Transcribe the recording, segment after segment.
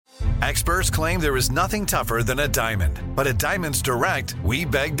Experts claim there is nothing tougher than a diamond. But at Diamonds Direct, we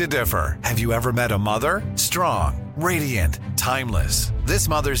beg to differ. Have you ever met a mother? Strong, radiant, timeless. This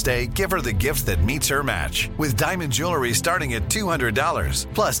Mother's Day, give her the gift that meets her match. With diamond jewelry starting at $200.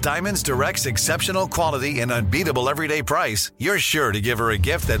 Plus Diamonds Direct's exceptional quality and unbeatable everyday price, you're sure to give her a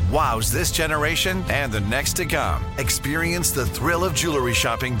gift that wows this generation and the next to come. Experience the thrill of jewelry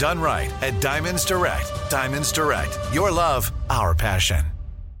shopping done right at Diamonds Direct. Diamonds Direct. Your love, our passion.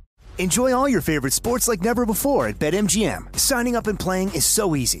 Enjoy all your favorite sports like never before at BetMGM. Signing up and playing is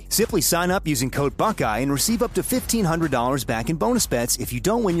so easy. Simply sign up using code Buckeye and receive up to $1,500 back in bonus bets if you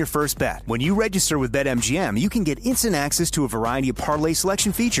don't win your first bet. When you register with BetMGM, you can get instant access to a variety of parlay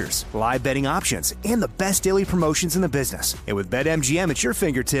selection features, live betting options, and the best daily promotions in the business. And with BetMGM at your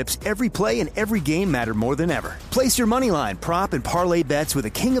fingertips, every play and every game matter more than ever. Place your moneyline, prop, and parlay bets with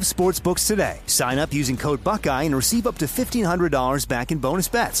the king of sportsbooks today. Sign up using code Buckeye and receive up to $1,500 back in bonus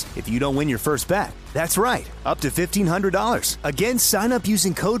bets if you don't win your first bet. That's right, up to $1,500. Again, sign up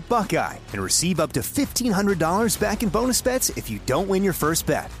using code Buckeye and receive up to $1,500 back in bonus bets if you don't win your first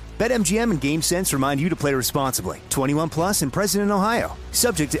bet. BetMGM and GameSense remind you to play responsibly. 21 plus and present in Ohio.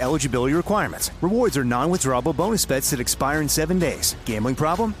 Subject to eligibility requirements. Rewards are non-withdrawable bonus bets that expire in 7 days. Gambling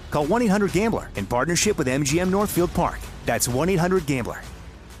problem? Call 1-800-GAMBLER in partnership with MGM Northfield Park. That's 1-800-GAMBLER.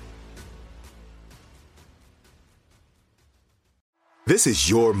 This is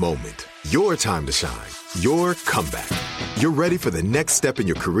your moment, your time to shine, your comeback. You're ready for the next step in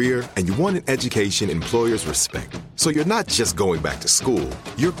your career, and you want an education employers respect. So you're not just going back to school,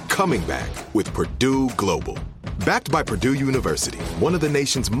 you're coming back with Purdue Global. Backed by Purdue University, one of the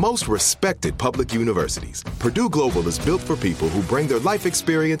nation's most respected public universities, Purdue Global is built for people who bring their life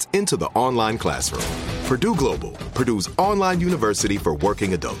experience into the online classroom. Purdue Global, Purdue's online university for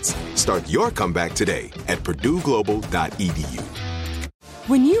working adults. Start your comeback today at purdueglobal.edu.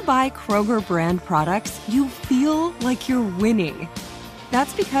 When you buy Kroger brand products, you feel like you're winning.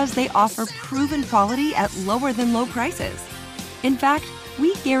 That's because they offer proven quality at lower than low prices. In fact,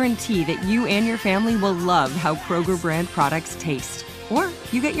 we guarantee that you and your family will love how Kroger brand products taste, or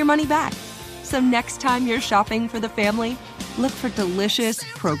you get your money back. So next time you're shopping for the family, look for delicious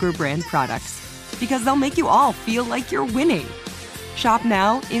Kroger brand products, because they'll make you all feel like you're winning. Shop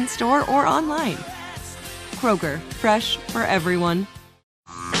now, in-store, or online. Kroger, fresh for everyone.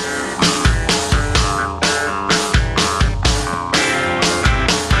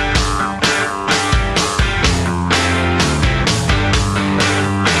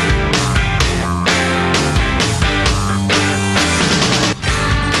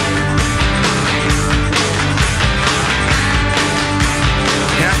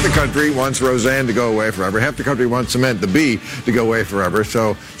 Country wants Roseanne to go away forever. Half the country wants Samantha Bee to go away forever.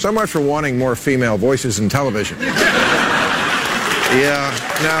 So much for wanting more female voices in television. Yeah.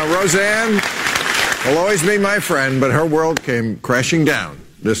 Now, Roseanne will always be my friend, but her world came crashing down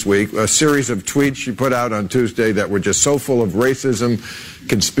this week. A series of tweets she put out on Tuesday that were just so full of racism,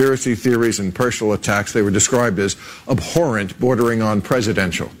 conspiracy theories, and personal attacks. They were described as abhorrent, bordering on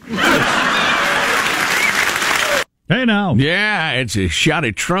presidential. Hey, now. Yeah, it's a shot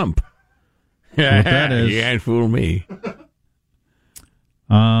at Trump. What that is. You can't fool me.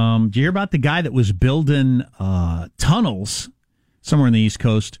 Did you hear about the guy that was building tunnels somewhere on the East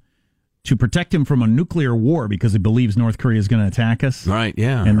Coast to protect him from a nuclear war because he believes North Korea is going to attack us? Right,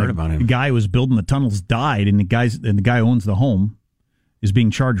 yeah, I heard about him. The guy who was building the tunnels died, and the guy who owns the home is being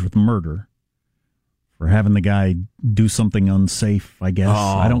charged with murder for having the guy do something unsafe, I guess.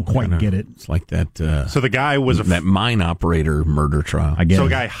 I don't quite get it. It's like that. So the guy was that mine operator murder trial. I guess. So a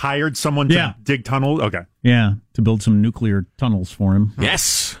guy hired someone to dig tunnels? Okay. Yeah, to build some nuclear tunnels for him.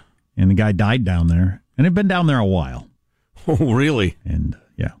 Yes. And the guy died down there. And had been down there a while. Oh, really? And,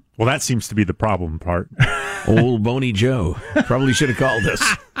 yeah. Well, that seems to be the problem part. Old Boney Joe. Probably should have called us.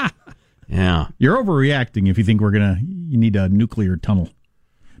 Yeah. You're overreacting if you think you need a nuclear tunnel.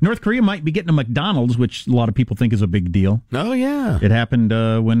 North Korea might be getting a McDonald's, which a lot of people think is a big deal. Oh, yeah. It happened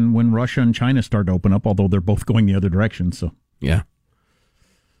when Russia and China started to open up, although they're both going the other direction. So yeah.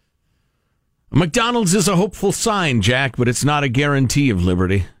 McDonald's is a hopeful sign, Jack, but it's not a guarantee of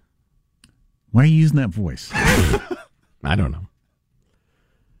liberty. Why are you using that voice? I don't know.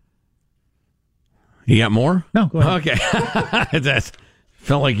 You got more? No, go ahead. Okay. That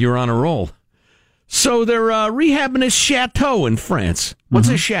felt like you were on a roll. So they're rehabbing a chateau in France. What's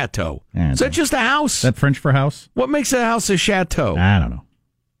a chateau? Is that just a house? Is that French for house? What makes a house a chateau? I don't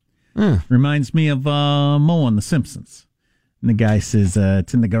know. Reminds me of Mo on The Simpsons. And the guy says,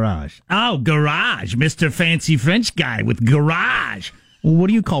 it's in the garage. Oh, garage, Mr. Fancy French guy with garage. Well, what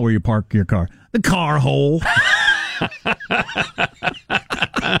do you call where you park your car? The car hole.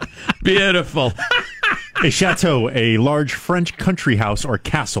 Beautiful. A chateau, a large French country house or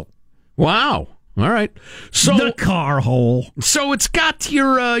castle. Wow. All right. So the car hole. So it's got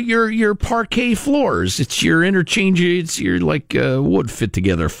your parquet floors. It's your it's your wood fit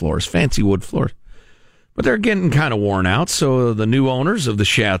together floors, fancy wood floors. But they're getting kind of worn out. So the new owners of the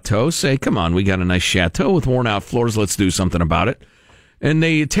chateau say, "Come on, we got a nice chateau with worn out floors. Let's do something about it." And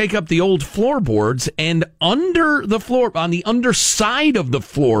they take up the old floorboards, and under the floor, on the underside of the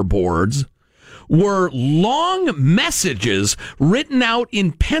floorboards, were long messages written out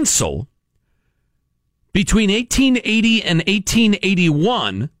in pencil between 1880 and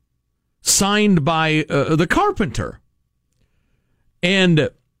 1881, signed by the carpenter.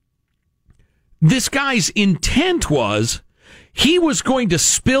 And this guy's intent was he was going to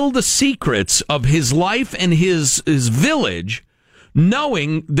spill the secrets of his life and his village,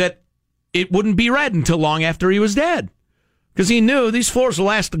 knowing that it wouldn't be read until long after he was dead. Because he knew these floors will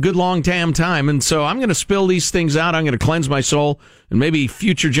last a good long damn time, and so I'm going to spill these things out, I'm going to cleanse my soul, and maybe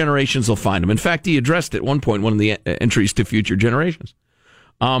future generations will find them. In fact, he addressed at one point one of the entries to future generations.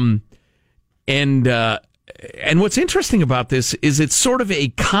 And what's interesting about this is it's sort of a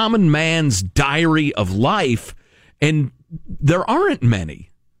common man's diary of life, and there aren't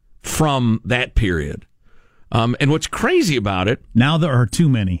many from that period. And what's crazy about it... Now there are too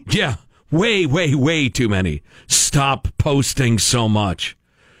many. Yeah, way, way, way too many. Stop posting so much.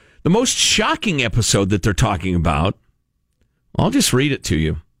 The most shocking episode that they're talking about, I'll just read it to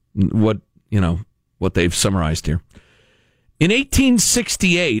you, what they've summarized here. In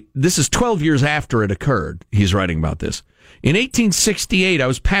 1868, this is 12 years after it occurred, he's writing about this. In 1868, I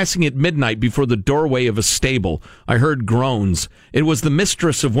was passing at midnight before the doorway of a stable. I heard groans. It was the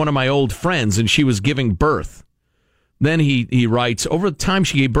mistress of one of my old friends, and she was giving birth. Then he writes, over the time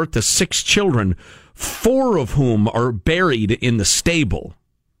she gave birth to 6 children, 4 of whom are buried in the stable.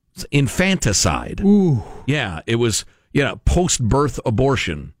 It's infanticide. Ooh. Yeah, it was, post-birth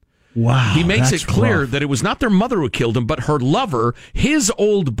abortion. Wow. He makes it clear rough. that it was not their mother who killed him, but her lover, his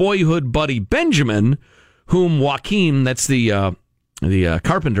old boyhood buddy Benjamin, whom Joaquin, that's the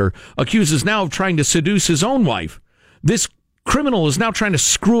carpenter, accuses now of trying to seduce his own wife. This criminal is now trying to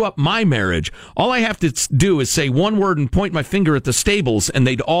screw up my marriage. All I have to do is say one word and point my finger at the stables, and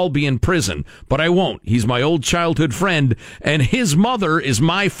they'd all be in prison. But I won't. He's my old childhood friend, and his mother is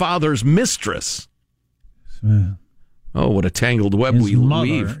my father's mistress. Oh, what a tangled web we weave. His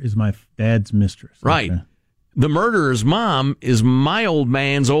mother is my dad's mistress. Right. Okay. The murderer's mom is my old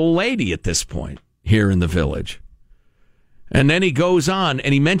man's old lady at this point here in the village. And then he goes on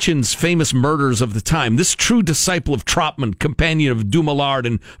and he mentions famous murders of the time. This true disciple of Trotman, companion of Dumoulin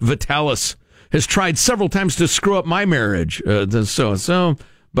and Vitalis, has tried several times to screw up my marriage. But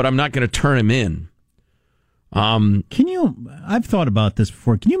I'm not going to turn him in. I've thought about this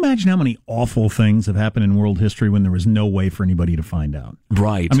before. Can you imagine how many awful things have happened in world history when there was no way for anybody to find out?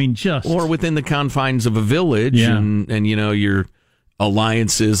 Right. I mean, or within the confines of a village, yeah. and your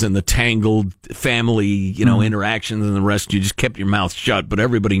alliances and the tangled family, interactions and the rest. You just kept your mouth shut, but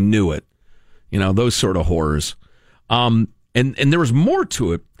everybody knew it. Those sort of horrors. And there was more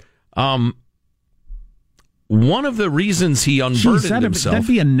to it. One of the reasons he unburdened himself. That'd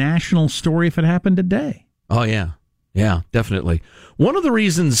be a national story if it happened today. Oh, yeah. Yeah, definitely. One of the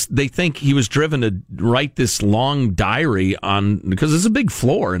reasons they think he was driven to write this long diary because it's a big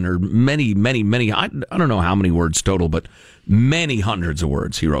floor and there are many, many, many, I don't know how many words total, but many hundreds of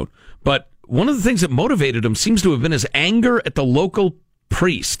words he wrote. But one of the things that motivated him seems to have been his anger at the local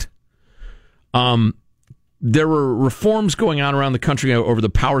priest. There were reforms going on around the country over the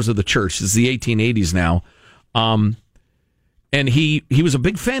powers of the church. It's the 1880s now. And he was a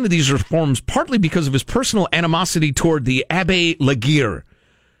big fan of these reforms, partly because of his personal animosity toward the Abbé Laguerre,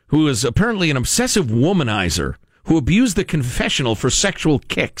 who is apparently an obsessive womanizer who abused the confessional for sexual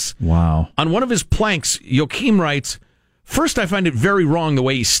kicks. Wow. On one of his planks, Joachim writes, "First, I find it very wrong the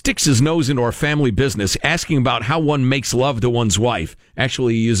way he sticks his nose into our family business, asking about how one makes love to one's wife."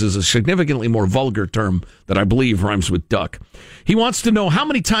 Actually, he uses a significantly more vulgar term that I believe rhymes with duck. He wants to know how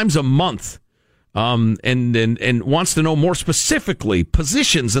many times a month, and wants to know more specifically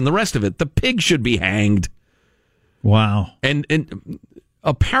positions and the rest of it. The pig should be hanged. Wow. And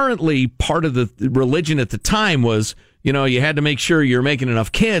apparently part of the religion at the time was, you had to make sure you're making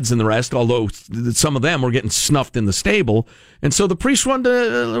enough kids and the rest, although some of them were getting snuffed in the stable. And so the priest wanted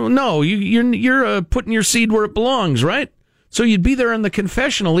to know, you're putting your seed where it belongs, right? So you'd be there in the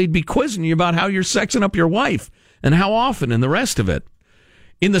confessional. He'd be quizzing you about how you're sexing up your wife and how often and the rest of it.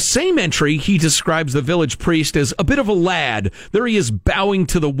 In the same entry, he describes the village priest as a bit of a lad. There he is bowing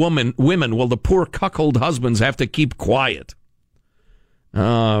to the women while the poor cuckold husbands have to keep quiet.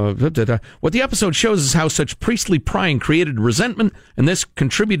 What the episode shows is how such priestly prying created resentment, and this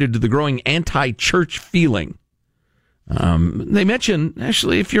contributed to the growing anti-church feeling. They mention,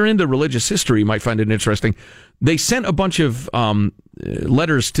 actually, if you're into religious history, you might find it interesting. They sent a bunch of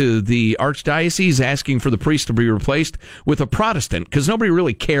letters to the archdiocese asking for the priest to be replaced with a Protestant, because nobody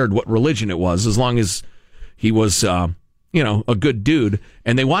really cared what religion it was, as long as he was, a good dude.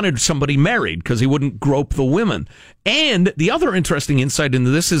 And they wanted somebody married because he wouldn't grope the women. And the other interesting insight into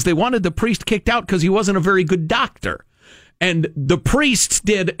this is they wanted the priest kicked out because he wasn't a very good doctor. And the priests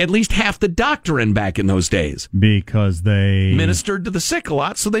did at least half the doctrine back in those days. Because they ministered to the sick a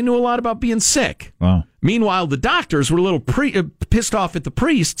lot, so they knew a lot about being sick. Wow. Meanwhile, the doctors were a little pissed off at the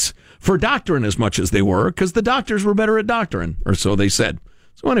priests for doctrine as much as they were, because the doctors were better at doctrine, or so they said.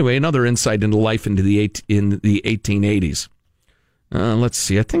 So anyway, another insight into life in the 1880s. Let's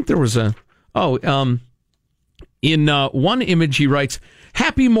see. I think there was in one image he writes,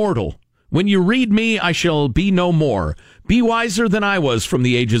 "Happy mortal, when you read me, I shall be no more. Be wiser than I was from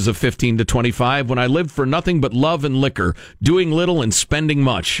the ages of 15 to 25, when I lived for nothing but love and liquor, doing little and spending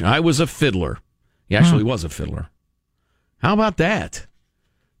much. I was a fiddler." He actually was a fiddler. How about that?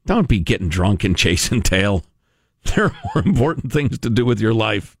 Don't be getting drunk and chasing tail. There are more important things to do with your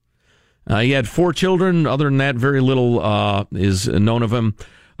life. He had 4 children. Other than that, very little is known of him.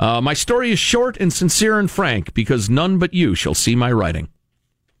 My story is short and sincere and frank, because none but you shall see my writing.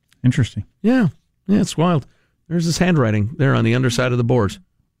 Interesting. Yeah, it's wild. There's his handwriting there on the underside of the boards.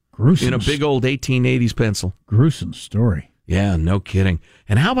 Gruesome. In a big old 1880s pencil. Gruesome story. Yeah, no kidding.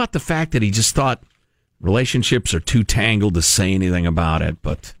 And how about the fact that he just thought relationships are too tangled to say anything about it?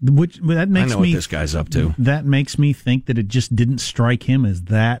 But that makes I know what this guy's up to. That makes me think that it just didn't strike him as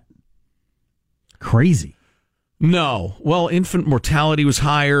that crazy. No. Well, infant mortality was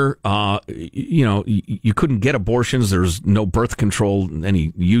higher. You couldn't get abortions. There was no birth control,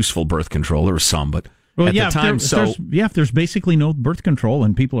 any useful birth control. There was some, but at the time, if there's basically no birth control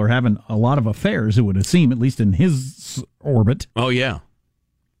and people are having a lot of affairs, it would seem, at least in his orbit. Oh, yeah.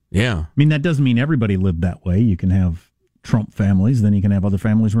 Yeah. I mean, that doesn't mean everybody lived that way. You can have Trump families, then you can have other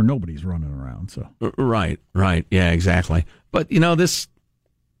families where nobody's running around. So Right. Yeah, exactly. But, this,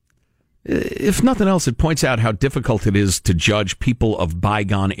 if nothing else, it points out how difficult it is to judge people of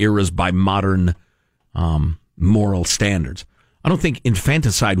bygone eras by modern moral standards. I don't think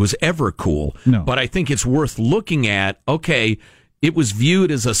infanticide was ever cool, but I think it's worth looking at. Okay, it was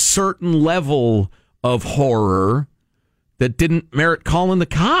viewed as a certain level of horror that didn't merit calling the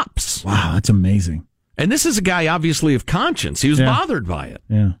cops. Wow, that's amazing. And this is a guy, obviously, of conscience. He was bothered by it.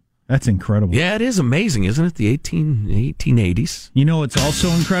 Yeah, that's incredible. Yeah, it is amazing, isn't it? The 1880s. You know what's also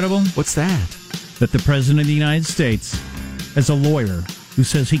incredible? What's that? That the President of the United States has a lawyer who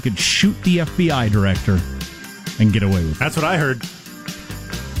says he could shoot the FBI director and get away with it. That's what I heard.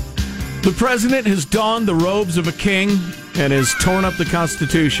 The president has donned the robes of a king and has torn up the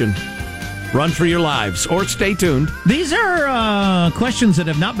Constitution. Run for your lives, or stay tuned. These are questions that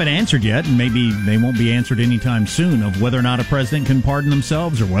have not been answered yet, and maybe they won't be answered anytime soon, of whether or not a president can pardon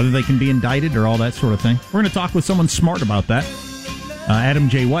themselves or whether they can be indicted or all that sort of thing. We're going to talk with someone smart about that. Adam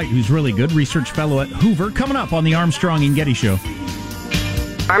J. White, who's really good, research fellow at Hoover, coming up on the Armstrong and Getty Show.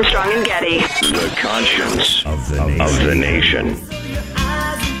 Armstrong and Getty. The conscience of the nation.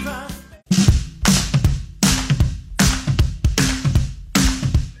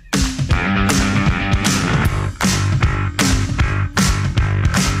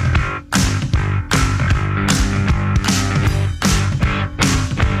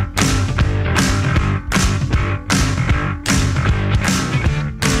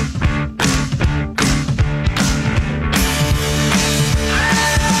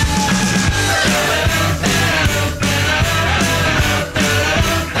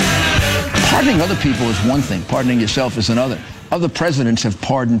 Pardoning other people is one thing. Pardoning yourself is another. Other presidents have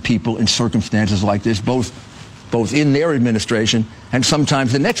pardoned people in circumstances like this, both in their administration and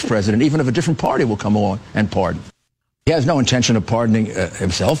sometimes the next president, even of a different party, will come along and pardon. He has no intention of pardoning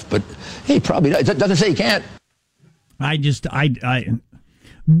himself, but he probably does. It doesn't say he can't.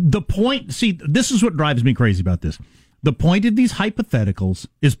 The point, see, this is what drives me crazy about this. The point of these hypotheticals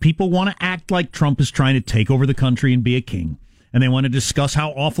is people want to act like Trump is trying to take over the country and be a king. And they want to discuss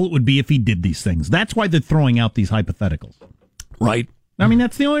how awful it would be if he did these things. That's why they're throwing out these hypotheticals. Right. I mean,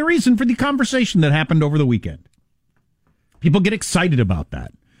 that's the only reason for the conversation that happened over the weekend. People get excited about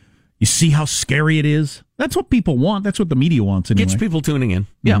that. You see how scary it is? That's what people want. That's what the media wants anyway. Gets people tuning in.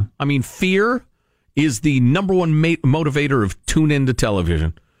 Yeah. Mm-hmm. I mean, fear is the number one motivator of tune into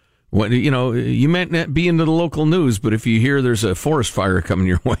television. When, you might not be into the local news, but if you hear there's a forest fire coming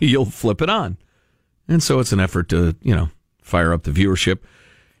your way, you'll flip it on. And so it's an effort to, fire up the viewership.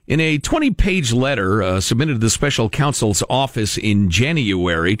 In a 20-page letter submitted to the special counsel's office in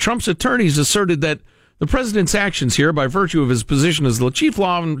January, Trump's attorneys asserted that the president's actions here, by virtue of his position as the chief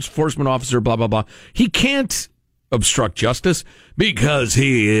law enforcement officer, blah, blah, blah, he can't obstruct justice because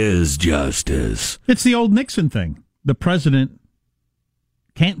he is justice. It's the old Nixon thing. The president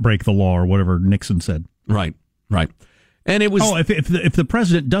can't break the law, or whatever Nixon said. Right. And it was... Oh, if the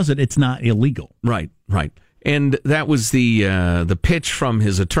president does it, it's not illegal. Right. And that was the pitch from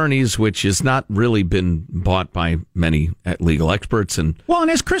his attorneys, which has not really been bought by many legal experts. And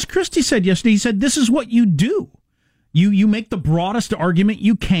as Chris Christie said yesterday, he said, this is what you do. You make the broadest argument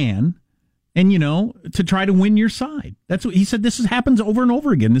you can, and, to try to win your side. That's what he said. This happens over and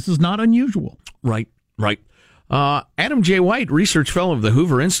over again. This is not unusual. Right. Adam J. White, research fellow of the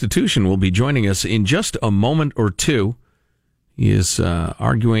Hoover Institution, will be joining us in just a moment or two. He is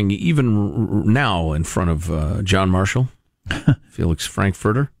arguing even now in front of John Marshall, Felix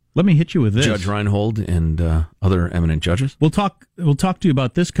Frankfurter. Let me hit you with this. Judge Reinhold and other eminent judges. We'll talk to you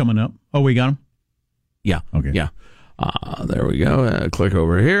about this coming up. Oh, we got him? Yeah. Okay. Yeah. There we go. Click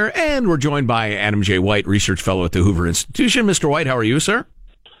over here. And we're joined by Adam J. White, research fellow at the Hoover Institution. Mr. White, how are you, sir?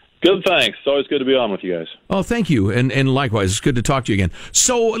 Good, thanks. It's always good to be on with you guys. Oh, thank you. And likewise, it's good to talk to you again.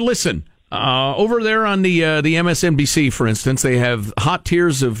 So, listen. Over there on the MSNBC, for instance, they have hot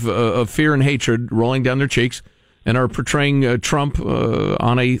tears of fear and hatred rolling down their cheeks, and are portraying Trump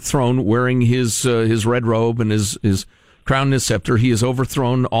on a throne wearing his red robe and his crown and his scepter. He has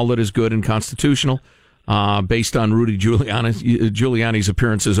overthrown all that is good and constitutional, based on Rudy Giuliani's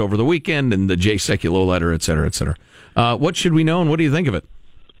appearances over the weekend and the Jay Sekulow letter, et cetera, et cetera. What should we know, and what do you think of it?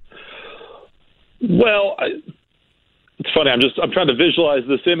 Well, it's funny. I'm trying to visualize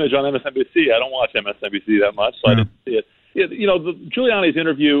this image on MSNBC. I don't watch MSNBC that much, so I didn't see it. The Giuliani's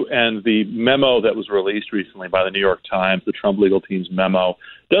interview and the memo that was released recently by the New York Times, the Trump legal team's memo,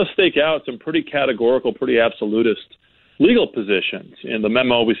 does stake out some pretty categorical, pretty absolutist legal positions. In the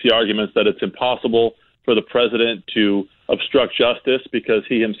memo, we see arguments that it's impossible for the president to obstruct justice because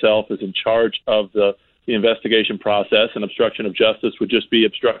he himself is in charge of the investigation process, and obstruction of justice would just be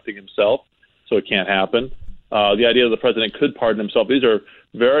obstructing himself, so it can't happen. The idea that the president could pardon himself, these are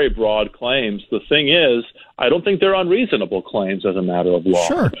very broad claims. The thing is, I don't think they're unreasonable claims as a matter of law.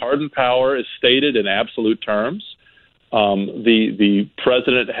 Sure. Pardon power is stated in absolute terms. The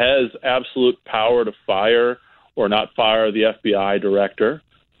president has absolute power to fire or not fire the FBI director.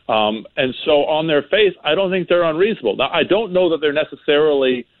 And so on their face, I don't think they're unreasonable. Now, I don't know that they're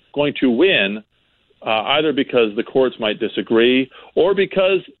necessarily going to win, either because the courts might disagree or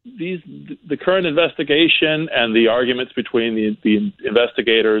because the current investigation and the arguments between the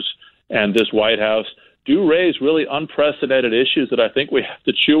investigators and this White House do raise really unprecedented issues that I think we have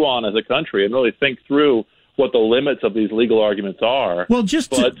to chew on as a country and really think through what the limits of these legal arguments are. Well, please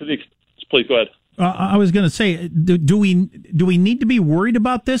go ahead. I was going to say, do we need to be worried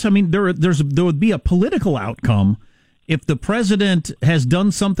about this? I mean, there would be a political outcome if the president has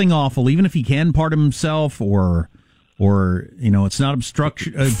done something awful, even if he can pardon himself, or it's not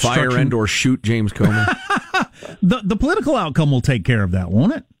obstruction. Fire and or shoot James Comey. The political outcome will take care of that,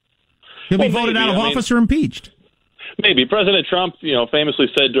 won't it? He'll be voted out of office or impeached. Maybe. President Trump, famously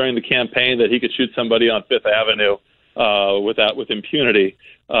said during the campaign that he could shoot somebody on Fifth Avenue with impunity,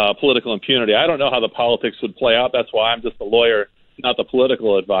 political impunity. I don't know how the politics would play out. That's why I'm just a lawyer, not the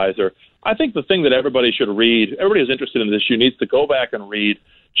political advisor. I think the thing that everybody should read, everybody who's interested in this issue needs to go back and read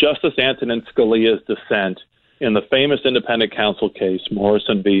Justice Antonin Scalia's dissent in the famous independent counsel case,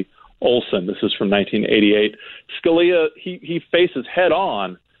 Morrison v. Olson. This is from 1988. Scalia, he faces head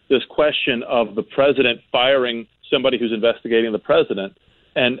on this question of the president firing somebody who's investigating the president.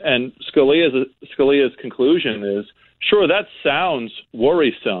 And Scalia's conclusion is, sure, that sounds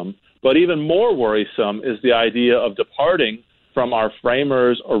worrisome, but even more worrisome is the idea of departing from our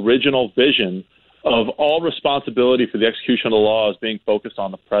framers' original vision of all responsibility for the execution of the law as being focused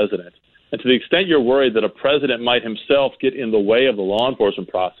on the president. And to the extent you're worried that a president might himself get in the way of the law enforcement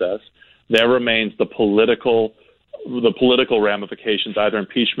process, there remains the political ramifications, either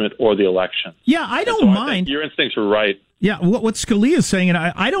impeachment or the election. Yeah, I don't mind. I think your instincts are right. Yeah, what Scalia is saying, and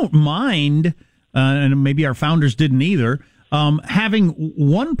I don't mind, and maybe our founders didn't either, having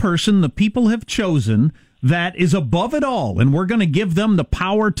one person the people have chosen that is above it all, and we're going to give them the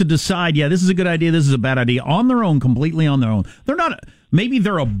power to decide, yeah, this is a good idea, this is a bad idea, on their own, completely on their own. They're not, maybe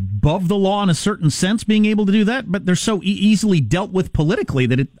they're above the law in a certain sense, being able to do that, but they're so easily dealt with politically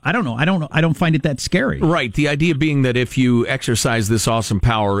that I don't find it that scary. Right, the idea being that if you exercise this awesome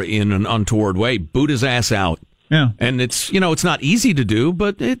power in an untoward way, boot his ass out. Yeah. And it's not easy to do,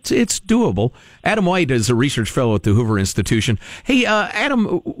 but it's doable. Adam White is a research fellow at the Hoover Institution. Hey, Adam,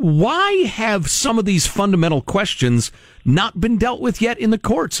 why have some of these fundamental questions not been dealt with yet in the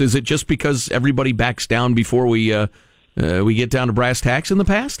courts? Is it just because everybody backs down before we get down to brass tacks in the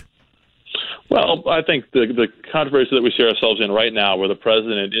past? Well, I think the controversy that we see ourselves in right now, where the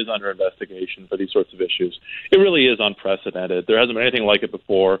president is under investigation for these sorts of issues, it really is unprecedented. There hasn't been anything like it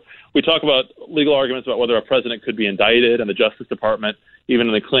before. We talk about legal arguments about whether a president could be indicted, and the Justice Department, even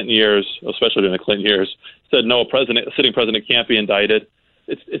in the Clinton years, especially during the Clinton years, said no, a sitting president can't be indicted.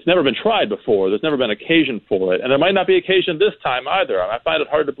 It's never been tried before. There's never been occasion for it, and there might not be occasion this time either. I find it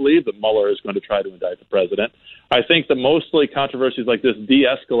hard to believe that Mueller is going to try to indict the president. I think that mostly controversies like this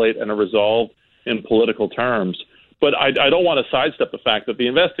de-escalate and are resolved in political terms. But I don't want to sidestep the fact that the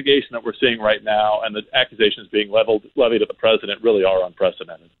investigation that we're seeing right now and the accusations being levied at the president really are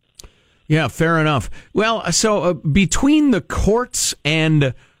unprecedented. Yeah, fair enough. Well, so between the courts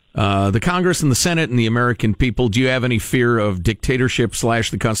and the Congress and the Senate and the American people, do you have any fear of dictatorship /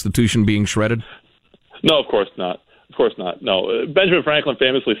 the Constitution being shredded? No, of course not. Of course not. No. Benjamin Franklin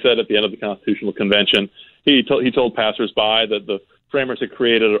famously said at the end of the Constitutional Convention, he told passersby that the framers had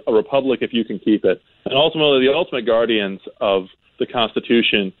created a republic if you can keep it. And ultimately, the ultimate guardians of the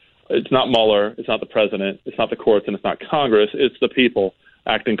Constitution, it's not Mueller, it's not the president, it's not the courts, and it's not Congress, it's the people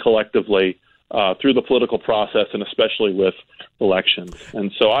acting collectively through the political process, and especially with elections.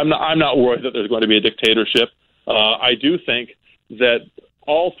 And so I'm not worried that there's going to be a dictatorship. I do think that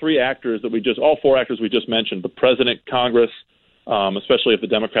all four actors we just mentioned, the president, Congress, especially if the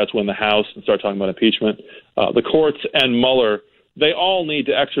Democrats win the House and start talking about impeachment, the courts, and Mueller, they all need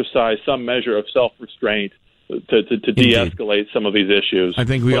to exercise some measure of self-restraint to de-escalate some of these issues. I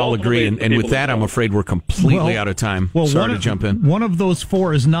think we all agree, and with that, I'm afraid we're completely out of time. Sorry to jump in. One of those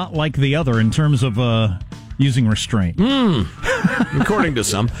four is not like the other in terms of using restraint. According to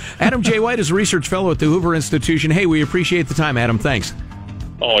some. Adam J. White is a research fellow at the Hoover Institution. Hey, we appreciate the time, Adam. Thanks.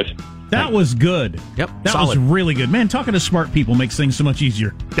 Always. That was good. Yep, that solid. was really good. Man, talking to smart people makes things so much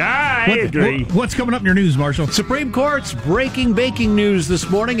easier. I agree. What's coming up in your news, Marshall? Supreme Court's breaking baking news this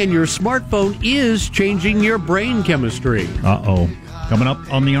morning, and your smartphone is changing your brain chemistry. Uh-oh. Coming up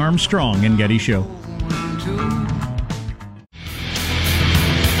on the Armstrong and Getty Show.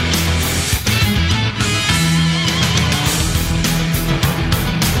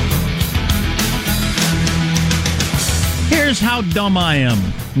 Here's how dumb I am.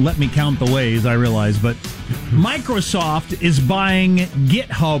 Let me count the ways, I realize, but Microsoft is buying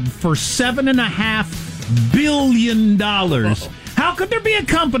GitHub for $7.5 billion. How could there be a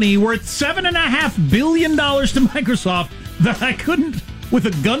company worth $7.5 billion to Microsoft that I couldn't, with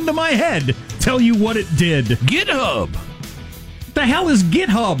a gun to my head, tell you what it did? GitHub. What the hell is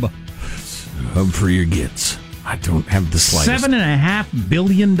GitHub? Hub for your gits. I don't have the slightest. $7.5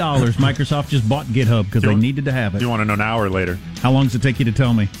 billion Microsoft just bought GitHub because they needed to have it. Do you want to know now or later? How long does it take you to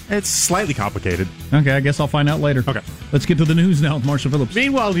tell me? It's slightly complicated. Okay, I guess I'll find out later. Okay. Let's get to the news now with Marshall Phillips.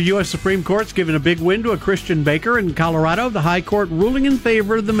 Meanwhile, the U.S. Supreme Court's given a big win to a Christian baker in Colorado. The High Court ruling in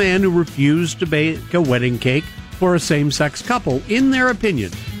favor of the man who refused to bake a wedding cake for a same-sex couple. In their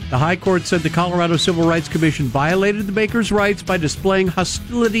opinion, the High Court said the Colorado Civil Rights Commission violated the baker's rights by displaying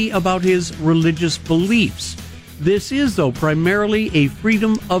hostility about his religious beliefs. This is, though, primarily a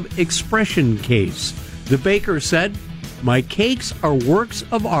freedom of expression case. The baker said, "My cakes are works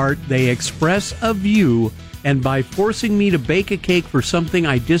of art. They express a view, and by forcing me to bake a cake for something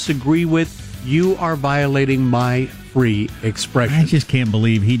I disagree with, you are violating my free expression." I just can't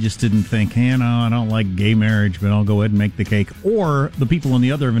believe he just didn't think, hey, no, I don't like gay marriage, but I'll go ahead and make the cake. Or the people on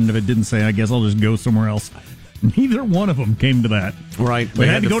the other end of it didn't say, I guess I'll just go somewhere else. Neither one of them came to that. Right. They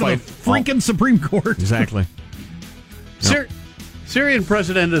had to go to the freaking Supreme Court. Exactly. Syrian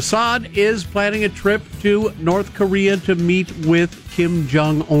President Assad is planning a trip to North Korea to meet with Kim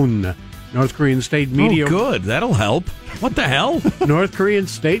Jong-un. North Korean state media... Oh, good. That'll help. What the hell? North Korean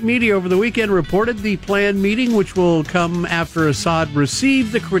state media over the weekend reported the planned meeting, which will come after Assad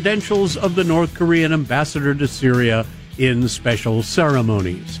received the credentials of the North Korean ambassador to Syria in special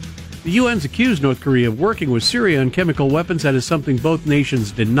ceremonies. The UN's accused North Korea of working with Syria on chemical weapons. That is something both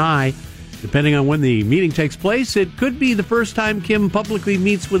nations deny. Depending on when the meeting takes place, it could be the first time Kim publicly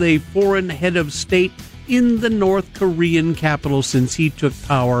meets with a foreign head of state in the North Korean capital since he took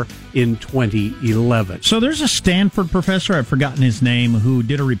power in 2011. So there's a Stanford professor, I've forgotten his name, who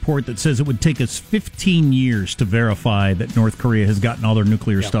did a report that says it would take us 15 years to verify that North Korea has gotten all their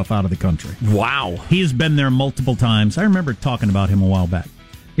nuclear stuff out of the country. Wow. He has been there multiple times. I remember talking about him a while back.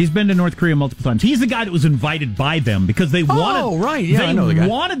 He's been to North Korea multiple times. He's the guy that was invited by them because they wanted. Oh, right. Yeah, I know the they guy.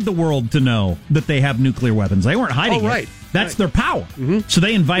 wanted the world to know that they have nuclear weapons. They weren't hiding it. That's their power. So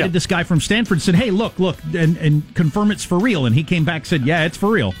they invited this guy from Stanford and said, hey, look, and confirm it's for real. And he came back and said, yeah, it's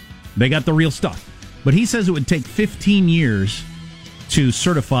for real. They got the real stuff. But he says it would take 15 years to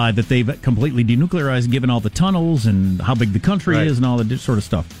certify that they've completely denuclearized, given all the tunnels and how big the country is and all the sort of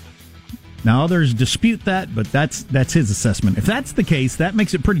stuff. Now, others dispute that, but that's his assessment. If that's the case, that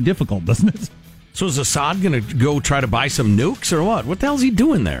makes it pretty difficult, doesn't it? So is Assad going to go try to buy some nukes or what? What the hell's he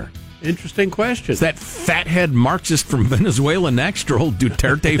doing there? Interesting question. Is that fathead Marxist from Venezuela next, or old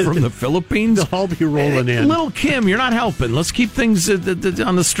Duterte from the Philippines? They'll all be rolling in. Little Kim, you're not helping. Let's keep things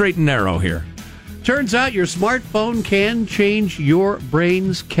on the straight and narrow here. Turns out your smartphone can change your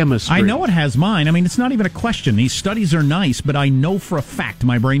brain's chemistry. I know it has mine. I mean, it's not even a question. These studies are nice, but I know for a fact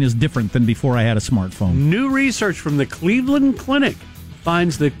my brain is different than before I had a smartphone. New research from the Cleveland Clinic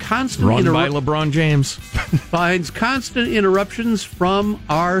finds the constant run by LeBron James finds constant interruptions from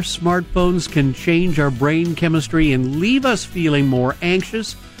our smartphones can change our brain chemistry and leave us feeling more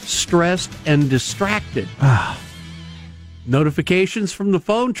anxious, stressed, and distracted. Notifications from the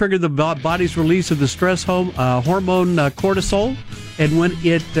phone trigger the body's release of the stress hormone cortisol, and when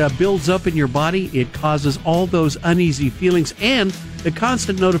it builds up in your body, it causes all those uneasy feelings, and the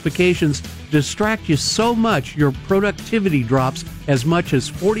constant notifications distract you so much your productivity drops as much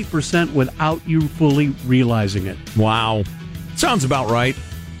as 40% without you fully realizing it. Wow. Sounds about right.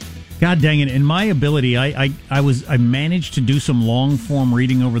 God dang it. In my ability, I managed to do some long-form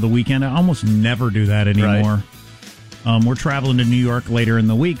reading over the weekend. I almost never do that anymore. Right. We're traveling to New York later in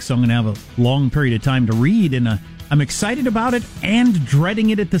the week, so I'm going to have a long period of time to read, and I'm excited about it and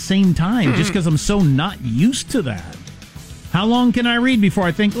dreading it at the same time, just because I'm so not used to that. How long can I read before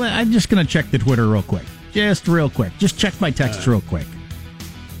I think, I'm just going to check the Twitter real quick? Just real quick. Just check my texts real quick.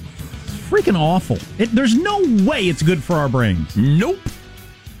 It's freaking awful. There's no way it's good for our brains. Nope.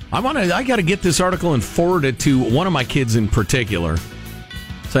 I got to get this article and forward it to one of my kids in particular.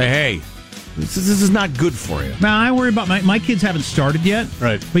 Say, hey, this is not good for you. Now, I worry about my kids haven't started yet.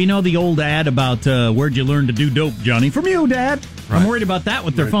 Right. But you know the old ad about where'd you learn to do dope, Johnny? From you, Dad. Right. I'm worried about that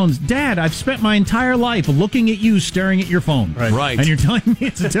with their phones. Dad, I've spent my entire life looking at you staring at your phone. Right. And you're telling me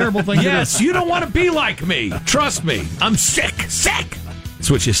it's a terrible thing yes, to do. You don't want to be like me. Trust me. I'm sick.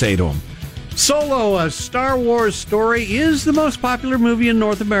 That's what you say to them. Solo, a Star Wars story, is the most popular movie in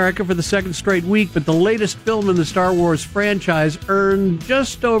North America for the second straight week, but the latest film in the Star Wars franchise earned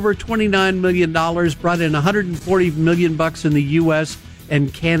just over $29 million, brought in $140 million in the U.S.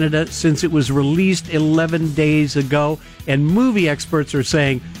 and Canada since it was released 11 days ago, and movie experts are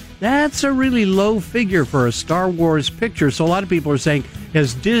saying that's a really low figure for a Star Wars picture. So a lot of people are saying,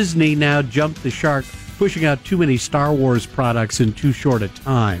 has Disney now jumped the shark, pushing out too many Star Wars products in too short a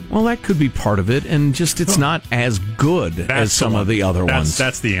time? Well, that could be part of it, and just it's not as good as some of the other ones.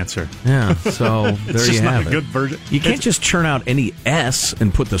 That's the answer. Yeah, so there you have it. A good version. You can't just churn out any S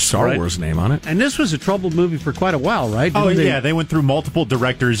and put the Star Wars name on it. And this was a troubled movie for quite a while, right? They went through multiple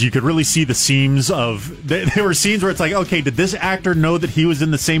directors. You could really see the seams of... There were scenes where it's like, okay, did this actor know that he was in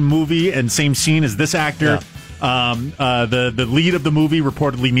the same movie and same scene as this actor? Yeah. The lead of the movie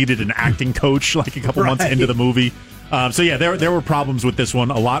reportedly needed an acting coach like a couple months into the movie. There were problems with this one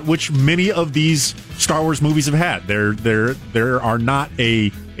a lot, which many of these Star Wars movies have had. There are not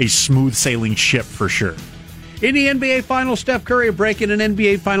a smooth sailing ship for sure. In the NBA Finals, Steph Curry breaking an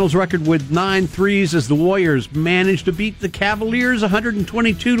NBA Finals record with 9 threes as the Warriors managed to beat the Cavaliers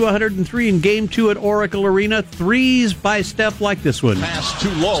 122-103 in Game 2 at Oracle Arena. Threes by Steph like this one. Pass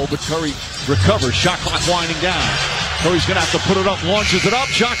too low, but Curry recovers. Shot clock winding down. Curry's going to have to put it up, launches it up.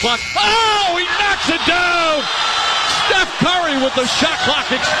 Shot clock. Oh, he knocks it down! Steph Curry with the shot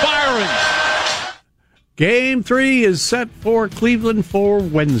clock expiring. Game 3 is set for Cleveland for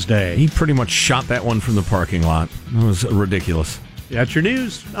Wednesday. He pretty much shot that one from the parking lot. It was ridiculous. That's your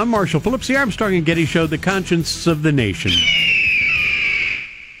news. I'm Marshall Phillips, the Armstrong and Getty Show, the conscience of the nation.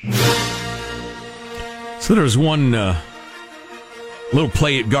 So there's one little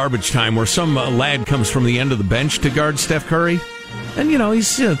play at garbage time where some lad comes from the end of the bench to guard Steph Curry. And,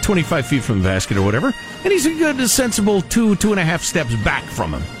 he's 25 feet from the basket or whatever. And he's a good, sensible 2.5 steps back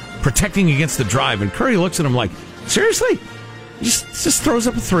from him, protecting against the drive, and Curry looks at him like, seriously? He just throws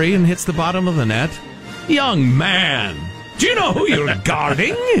up a three and hits the bottom of the net? Young man, do you know who you're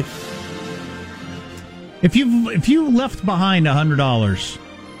guarding? If you left behind $100,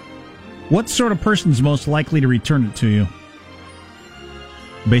 what sort of person's most likely to return it to you?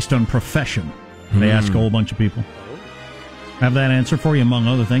 Based on profession. They ask a whole bunch of people. Have that answer for you, among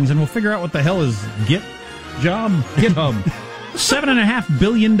other things, and we'll figure out what the hell is GitHub. $7.5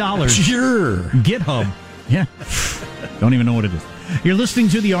 billion. Sure. GitHub. Yeah. Don't even know what it is. You're listening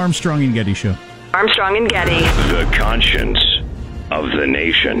to the Armstrong and Getty Show. Armstrong and Getty. The conscience of the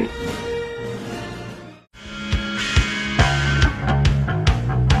nation.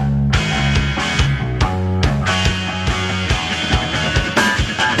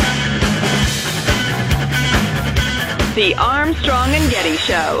 The Armstrong and Getty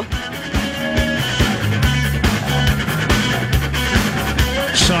Show.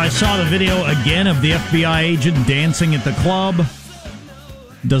 So I saw the video again of the FBI agent dancing at the club.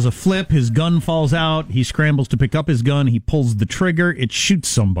 Does a flip, his gun falls out, he scrambles to pick up his gun, he pulls the trigger, it shoots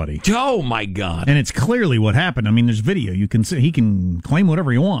somebody. Oh my God. And it's clearly what happened. I mean, there's video. You can see, he can claim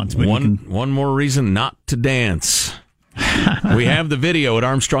whatever he wants, but one more reason not to dance. We have the video at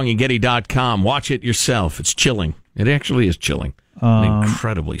ArmstrongandGetty.com. Watch it yourself. It's chilling. It actually is chilling.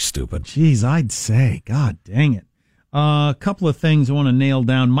 Incredibly stupid. Geez, I'd say. God dang it. A couple of things I want to nail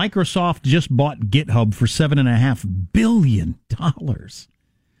down. Microsoft just bought GitHub for $7.5 billion.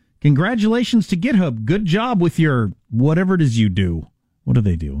 Congratulations to GitHub. Good job with your whatever it is you do. What do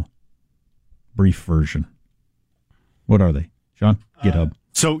they do? Brief version. What are they, John? GitHub.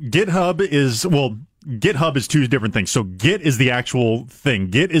 So GitHub is two different things. So Git is the actual thing.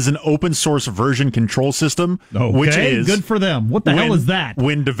 Git is an open source version control system, which is good for them. What the hell is that?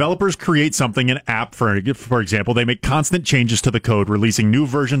 When developers create something, an app, for example, they make constant changes to the code, releasing new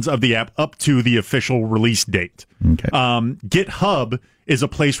versions of the app up to the official release date. Okay. GitHub is a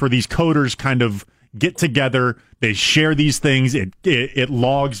place where these coders kind of get together. They share these things. It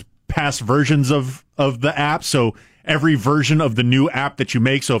logs past versions of the app. So every version of the new app that you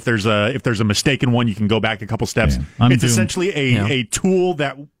make. So if there's a mistake in one, you can go back a couple steps. Yeah, it's essentially a tool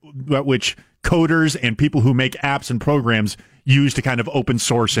that which coders and people who make apps and programs use to kind of open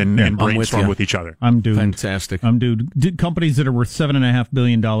source and brainstorm with each other. Fantastic. Companies that are worth $7.5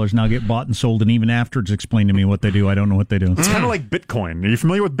 billion now get bought and sold, and even after it's explained to me what they do, I don't know what they do. It's kind of like Bitcoin. Are you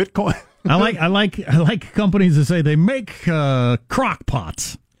familiar with Bitcoin? I like companies that say they make crock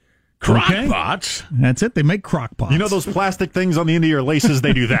pots. Crock pots? That's it. They make crock pots. You know those plastic things on the end of your laces?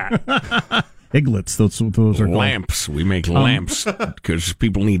 They do that. Iglets. Those are lamps. We make lamps because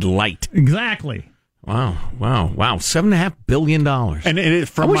people need light. Exactly. Wow. $7.5 billion. And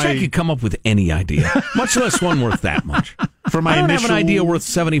I wish I could come up with any idea, much less one worth that much. I don't have an idea worth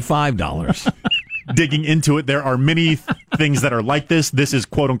 $75. Digging into it, there are many things that are like this. This is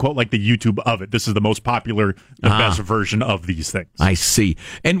quote unquote like the YouTube of it. This is the most popular, the best version of these things. I see.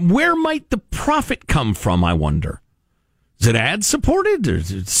 And where might the profit come from, I wonder? Is it ad supported?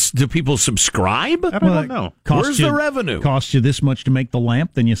 Do people subscribe? I don't know. Where's the revenue? Costs you this much to make the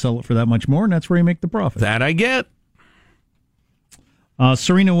lamp, then you sell it for that much more, and that's where you make the profit. That I get.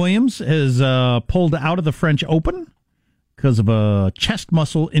 Serena Williams has pulled out of the French Open because of a chest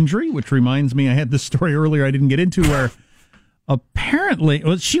muscle injury, which reminds me, I had this story earlier I didn't get into, where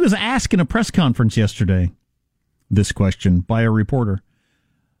apparently she was asked in a press conference yesterday this question by a reporter.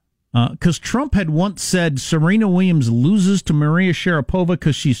 Because Trump had once said Serena Williams loses to Maria Sharapova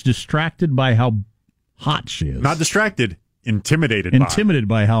because she's distracted by how hot she is. Not distracted, intimidated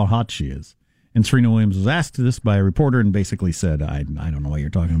by how hot she is. And Serena Williams was asked this by a reporter and basically said, I don't know what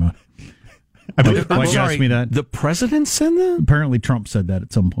you're talking about. I'm sorry, me that? The president said that? Apparently Trump said that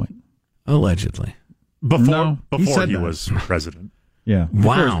at some point. Allegedly. Before he was president. Yeah.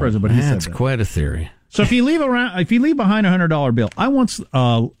 Wow. President, but he said that's that. Quite a theory. So if you leave behind $100 bill, I once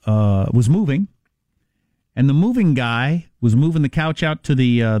was moving, and the moving guy was moving the couch out to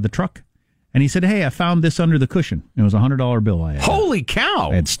the truck, and he said, "Hey, I found this under the cushion." It was a $100 bill I had. Holy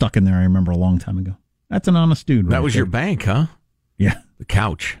cow! I had stuck in there. I remember a long time ago. That's an honest dude. That was your bank, huh? Yeah, the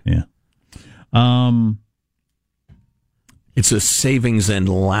couch. Yeah. It's a savings and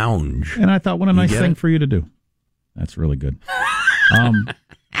lounge. And I thought, what a nice thing for you to do. That's really good.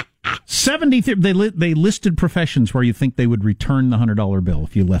 73. They listed professions where you think they would return the $100 bill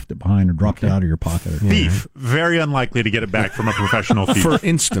if you left it behind or dropped it out of your pocket. Thief. Very unlikely to get it back from a professional thief. For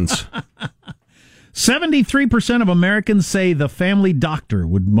instance. 73% of Americans say the family doctor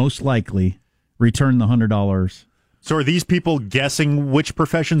would most likely return the $100. So are these people guessing which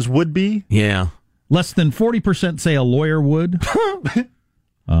professions would be? Yeah. Less than 40% say a lawyer would.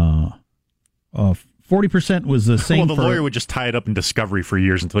 40% was the same. Well, the lawyer would just tie it up in discovery for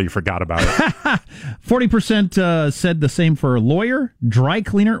years until you forgot about it. 40% said the same for a lawyer, dry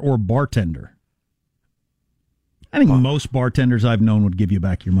cleaner, or bartender. I think most bartenders I've known would give you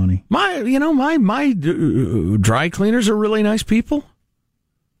back your money. My dry cleaners are really nice people.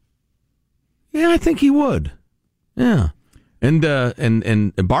 Yeah, I think he would. Yeah, and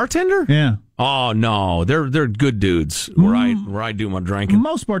a bartender. Yeah. Oh no, they're good dudes where I do my drinking.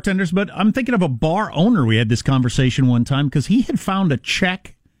 Most bartenders, but I'm thinking of a bar owner. We had this conversation one time because he had found a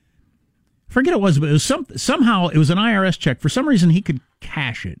check. I forget what it was, but it was somehow it was an IRS check. For some reason, he could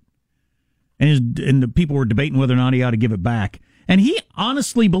cash it, and the people were debating whether or not he ought to give it back. And he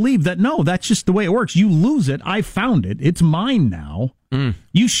honestly believed that no, that's just the way it works. You lose it, I found it, it's mine now.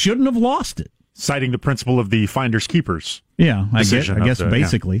 You shouldn't have lost it. Citing the principle of the finders keepers. Yeah, I guess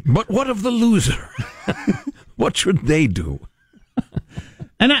basically. Yeah. But what of the loser? What should they do?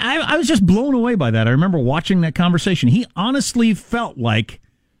 And I was just blown away by that. I remember watching that conversation. He honestly felt like,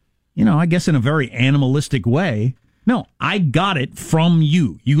 I guess in a very animalistic way, no, I got it from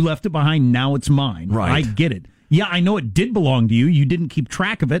you. You left it behind, now it's mine. Right. I get it. Yeah, I know it did belong to you. You didn't keep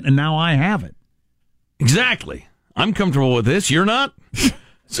track of it, and now I have it. Exactly. I'm comfortable with this. You're not?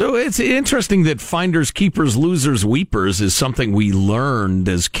 So it's interesting that finders, keepers, losers, weepers is something we learned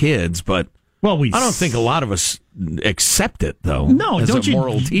as kids, but I don't think a lot of us accept it, though. No, as a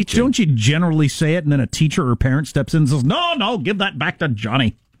moral teaching. Don't you generally say it, and then a teacher or parent steps in and says, no, give that back to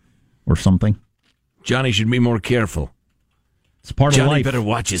Johnny, or something. Johnny should be more careful. It's part of life. Johnny better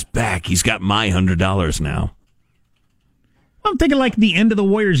watch his back. He's got my $100 now. I'm thinking like the end of the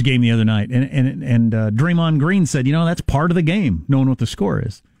Warriors game the other night, and Draymond Green said, that's part of the game, knowing what the score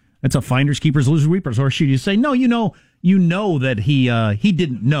is. That's a finders, keepers, losers, weepers. Or should you say, no, you know that he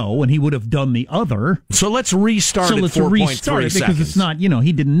didn't know, and he would have done the other. So let's restart at 4.3 seconds. Because it's not,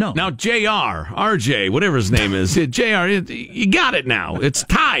 he didn't know. Now, RJ, whatever his name is, JR, you got it now. It's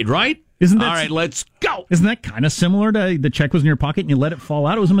tied, right? Isn't that, all right, let's go. Isn't that kind of similar to the check was in your pocket and you let it fall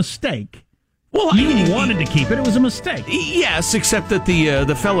out? It was a mistake. Well, you wanted to keep it. It was a mistake. Yes, except that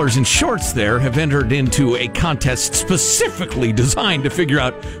the fellers in shorts there have entered into a contest specifically designed to figure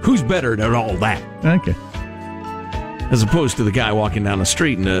out who's better at all that. Okay. As opposed to the guy walking down the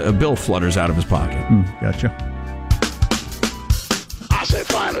street and a bill flutters out of his pocket. Gotcha. I say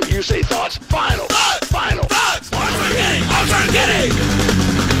final. You say thoughts. Final. Final.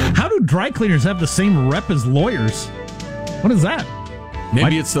 How do dry cleaners have the same rep as lawyers? What is that?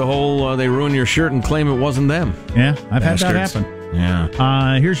 Maybe it's the whole they ruin your shirt and claim it wasn't them. Yeah, I've had that happen.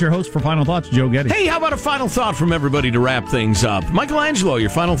 Yeah. Here's your host for Final Thoughts, Joe Getty. Hey, how about a final thought from everybody to wrap things up? Michelangelo, your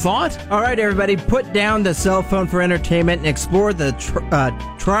final thought? All right, everybody, put down the cell phone for entertainment and explore the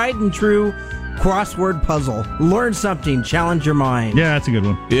tried and true crossword puzzle. Learn something, challenge your mind. Yeah, that's a good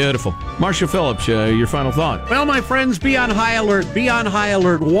one. Beautiful. Marshall Phillips, your final thought. Well, my friends, be on high alert. Be on high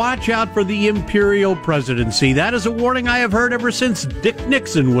alert. Watch out for the imperial presidency. That is a warning I have heard ever since Dick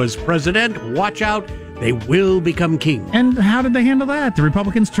Nixon was president. Watch out. They will become king. And how did they handle that? The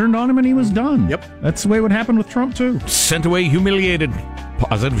Republicans turned on him and he was done. Yep. That's the way it would happen with Trump, too. Sent away humiliated.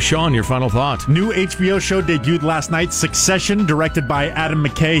 Positive. Sean, your final thought. New HBO show debuted last night, Succession, directed by Adam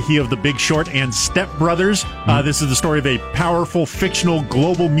McKay, he of The Big Short and Step Brothers. This is the story of a powerful, fictional,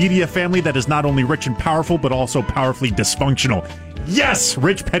 global media family that is not only rich and powerful, but also powerfully dysfunctional. Yes!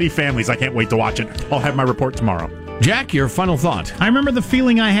 Rich, petty families. I can't wait to watch it. I'll have my report tomorrow. Jack, your final thought. I remember the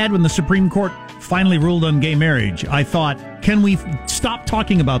feeling I had when the Supreme Court finally ruled on gay marriage. I thought, can we stop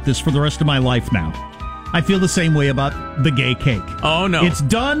talking about this for the rest of my life now? I feel the same way about the gay cake. Oh, no. It's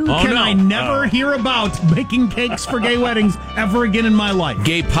done. I never hear about making cakes for gay weddings ever again in my life?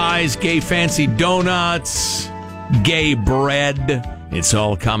 Gay pies, gay fancy donuts, gay bread. It's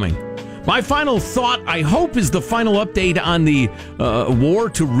all coming. My final thought, I hope, is the final update on the war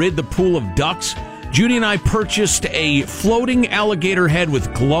to rid the pool of ducks. Judy and I purchased a floating alligator head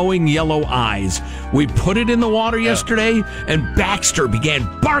with glowing yellow eyes. We put it in the water yesterday, and Baxter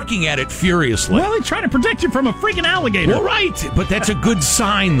began barking at it furiously. Well, he's trying to protect you from a freaking alligator. Well, right, but that's a good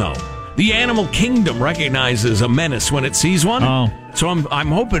sign, though. The animal kingdom recognizes a menace when it sees one. Oh. So I'm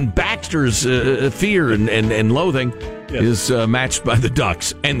hoping Baxter's fear and loathing is matched by the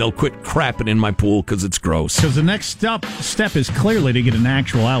ducks, and they'll quit crapping in my pool because it's gross. Because the next step is clearly to get an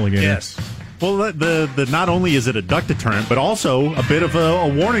actual alligator. Yes. Well, the not only is it a duck deterrent, but also a bit of a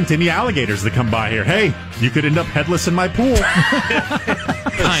warning to any alligators that come by here. Hey, you could end up headless in my pool.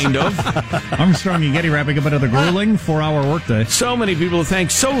 Kind of. Armstrong and Getty wrapping up another grueling 4-hour workday. So many people to thank.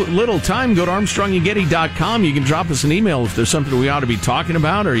 So little time. Go to ArmstrongandGetty.com. You can drop us an email if there's something we ought to be talking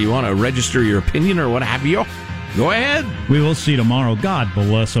about, or you want to register your opinion or what have you. Go ahead. We will see you tomorrow. God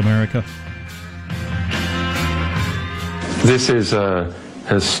bless America. This is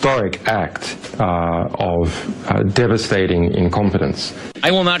historic act of devastating incompetence.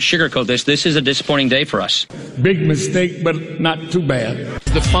 I will not sugarcoat this. This is a disappointing day for us. Big mistake, but not too bad.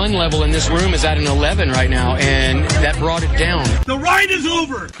 The fun level in this room is at an 11 right now, and that brought it down. The ride is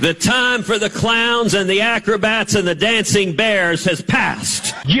over. The time for the clowns and the acrobats and the dancing bears has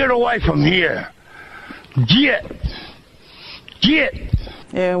passed. Get away from here. Get.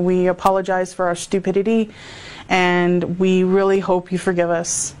 We apologize for our stupidity, and we really hope you forgive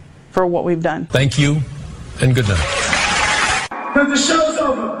us for what we've done. Thank you, and good night. The show's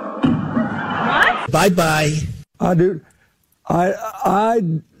over. What? Bye-bye. I do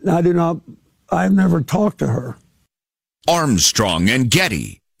not, I've never talked to her. Armstrong and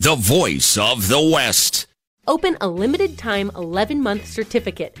Getty, the voice of the West. Open a limited-time 11-month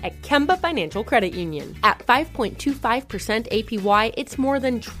certificate at Kemba Financial Credit Union. At 5.25% APY, it's more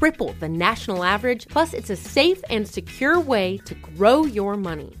than triple the national average, plus it's a safe and secure way to grow your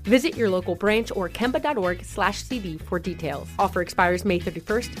money. Visit your local branch or kemba.org/CD for details. Offer expires May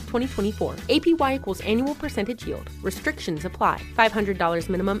 31st, 2024. APY equals annual percentage yield. Restrictions apply. $500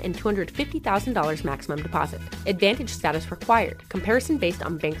 minimum and $250,000 maximum deposit. Advantage status required. Comparison based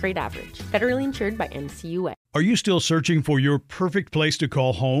on bank rate average. Federally insured by NCUA. Are you still searching for your perfect place to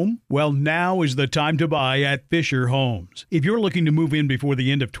call home? Well, now is the time to buy at Fisher Homes. If you're looking to move in before the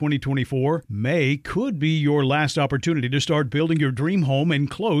end of 2024, May could be your last opportunity to start building your dream home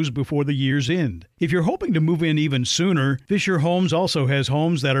and close before the year's end. If you're hoping to move in even sooner, Fisher Homes also has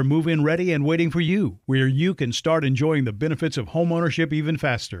homes that are move-in ready and waiting for you, where you can start enjoying the benefits of homeownership even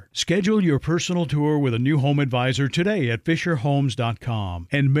faster. Schedule your personal tour with a new home advisor today at FisherHomes.com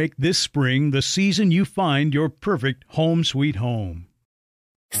and make this spring the season you find your perfect home sweet home.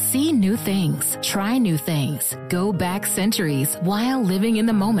 See new things, try new things, go back centuries while living in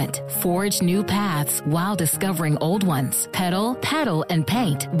the moment, forge new paths while discovering old ones, pedal, paddle, and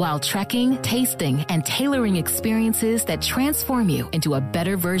paint while trekking, tasting, and tailoring experiences that transform you into a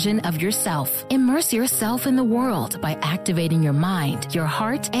better version of yourself. Immerse yourself in the world by activating your mind, your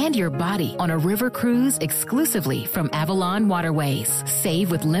heart, and your body on a river cruise exclusively from Avalon Waterways.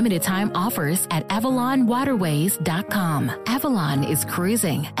 Save with limited time offers at AvalonWaterways.com. Avalon is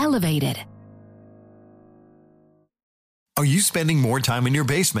cruising elevated. Are you spending more time in your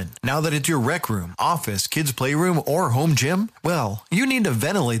basement now that it's your rec room, office, kids' playroom, or home gym? Well, you need to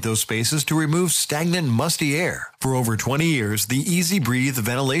ventilate those spaces to remove stagnant, musty air. For over 20 years, the Easy Breathe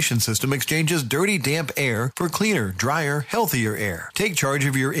ventilation system exchanges dirty, damp air for cleaner, drier, healthier air. Take charge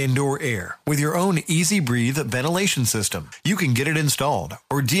of your indoor air with your own Easy Breathe ventilation system. You can get it installed,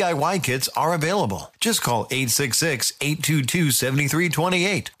 or DIY kits are available. Just call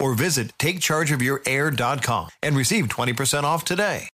 866-822-7328 or visit takechargeofyourair.com and receive 20% off today.